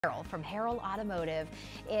Harold from Harold Automotive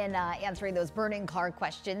in answering those burning car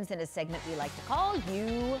questions in a segment we like to call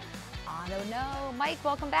You Auto Know. Mike,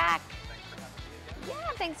 welcome back.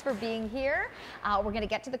 Thanks for being here. We're going to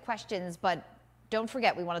get to the questions, but don't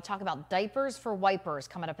forget, we want to talk about diapers for wipers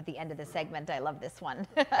coming up at the end of the segment. I love this one.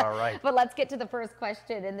 All right. But let's get to the first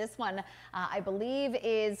question. And this one, I believe,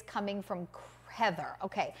 is coming from Heather.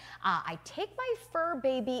 Okay, I take my fur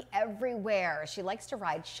baby everywhere. She likes to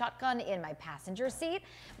ride shotgun in my passenger seat.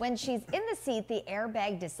 When she's in the seat, the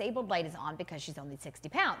airbag disabled light is on because she's only 60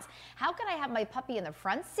 pounds. How can I have my puppy in the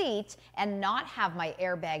front seat and not have my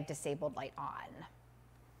airbag disabled light on?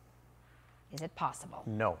 Is it possible?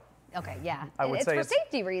 No. Okay, yeah. I would it's say for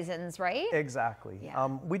safety reasons, right? Exactly. Yeah.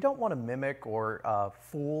 We don't want to mimic or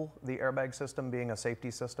fool the airbag system being a safety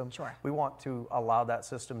system. Sure. We want to allow that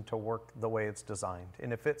system to work the way it's designed.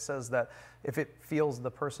 And if it says that, if it feels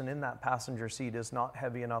the person in that passenger seat is not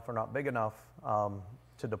heavy enough or not big enough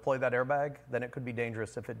to deploy that airbag, then it could be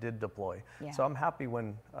dangerous if it did deploy. Yeah. So I'm happy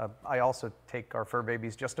when I also take our fur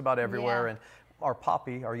babies just about everywhere. Yeah. And our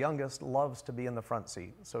Poppy, our youngest, loves to be in the front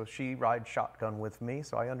seat. So she rides shotgun with me,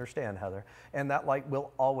 so I understand, Heather. And that light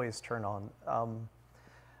will always turn on.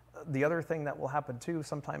 The other thing that will happen too,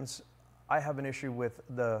 sometimes I have an issue with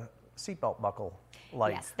the seatbelt buckle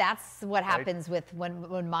light. Yes, that's what happens with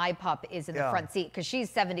when my pup is in the front seat, because she's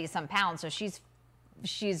 70-some pounds, so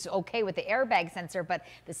she's okay with the airbag sensor, but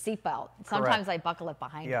the seatbelt, sometimes I buckle it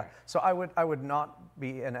behind her. So I would not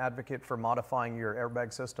be an advocate for modifying your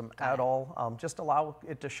airbag system at all. Just allow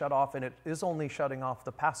it to shut off, and it is only shutting off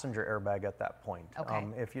the passenger airbag at that point. Okay.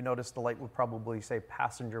 If you notice, the light would probably say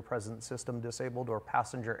passenger present system disabled or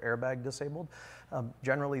passenger airbag disabled.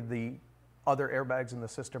 Generally, the other airbags in the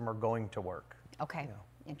system are going to work. Okay.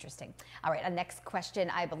 Interesting. All right, our next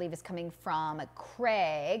question, I believe, is coming from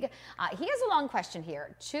Craig. He has a long question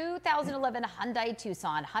here. 2011 Hyundai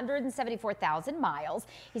Tucson, 174,000 miles.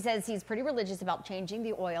 He says he's pretty religious about changing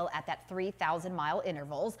the oil at that 3,000-mile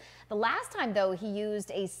intervals. The last time, though, he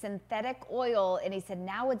used a synthetic oil, and he said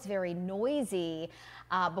now it's very noisy.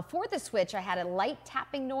 Before the switch, I had a light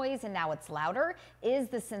tapping noise, and now it's louder. Is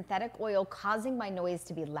the synthetic oil causing my noise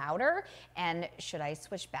to be louder? And should I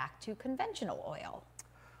switch back to conventional oil?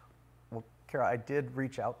 Well, Kara, I did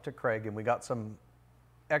reach out to Craig, and we got some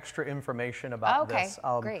extra information about this.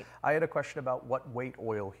 Great. I had a question about what weight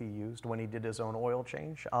oil he used when he did his own oil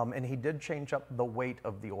change, and he did change up the weight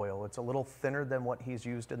of the oil. It's a little thinner than what he's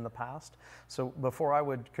used in the past. So before I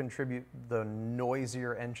would contribute the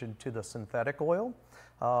noisier engine to the synthetic oil,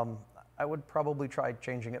 I would probably try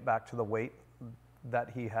changing it back to the weight that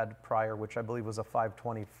he had prior, which I believe was a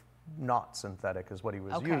 520 not synthetic is what he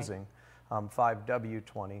was using.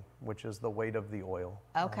 5W20, which is the weight of the oil.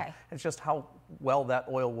 Okay. It's just how well that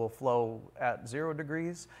oil will flow at 0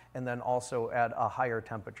 degrees and then also at a higher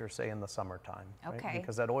temperature, say in the summertime. Okay. Right?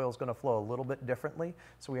 Because that oil is going to flow a little bit differently,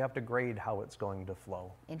 so we have to grade how it's going to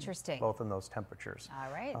flow. Interesting. Both in those temperatures. All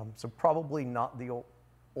right. So probably not the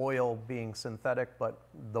oil being synthetic, but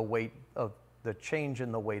the weight of the change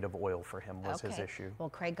in the weight of oil for him was his issue.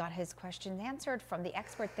 Well, Craig got his questions answered from the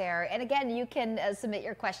expert there. And again, you can submit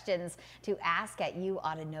your questions to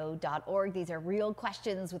ask@yououghtaknow.org. These are real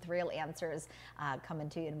questions with real answers coming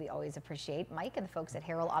to you, and we always appreciate Mike and the folks at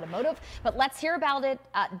Harold Automotive. But let's hear about it.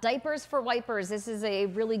 Diapers for wipers. This is a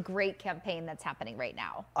really great campaign that's happening right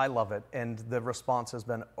now. I love it, and the response has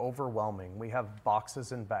been overwhelming. We have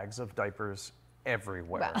boxes and bags of diapers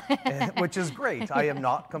everywhere, which is great. I am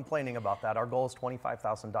not complaining about that. Our goal is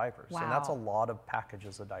 25,000 diapers, and that's a lot of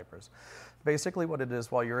packages of diapers. Basically what it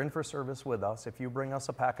is, while you're in for service with us, if you bring us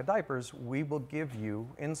a pack of diapers, we will give you,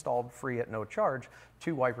 installed free at no charge,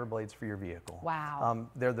 2 wiper blades for your vehicle. Wow.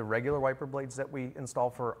 They're the regular wiper blades that we install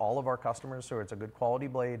for all of our customers, so it's a good quality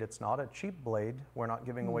blade. It's not a cheap blade. We're not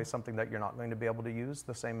giving away something that you're not going to be able to use,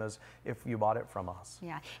 the same as if you bought it from us.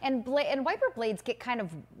 Yeah, and wiper blades get kind of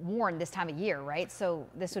worn this time of year, right? So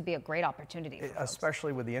this would be a great opportunity for folks.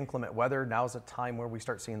 Especially with the inclement weather. Now's a time where we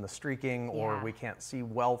start seeing the streaking, or we can't see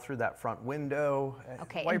well through that front window.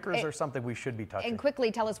 Okay. Wipers are something we should be touching. And quickly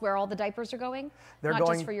tell us where all the diapers are going? They're not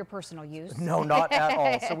going just for your personal use. No, not at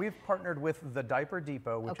all. So we've partnered with the Diaper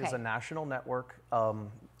Depot, which is a national network,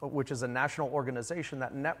 which is a national organization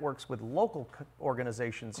that networks with local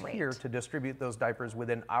organizations here to distribute those diapers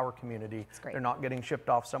within our community. They're not getting shipped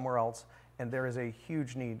off somewhere else. And there is a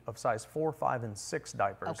huge need of size 4, 5, and 6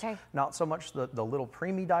 diapers. Okay. Not so much the little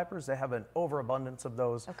preemie diapers, they have an overabundance of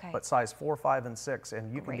those, but size 4, 5, and 6.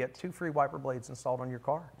 And you can get 2 free wiper blades installed on your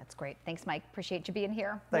car. That's great. Thanks, Mike. Appreciate you being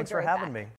here. Thanks for having me.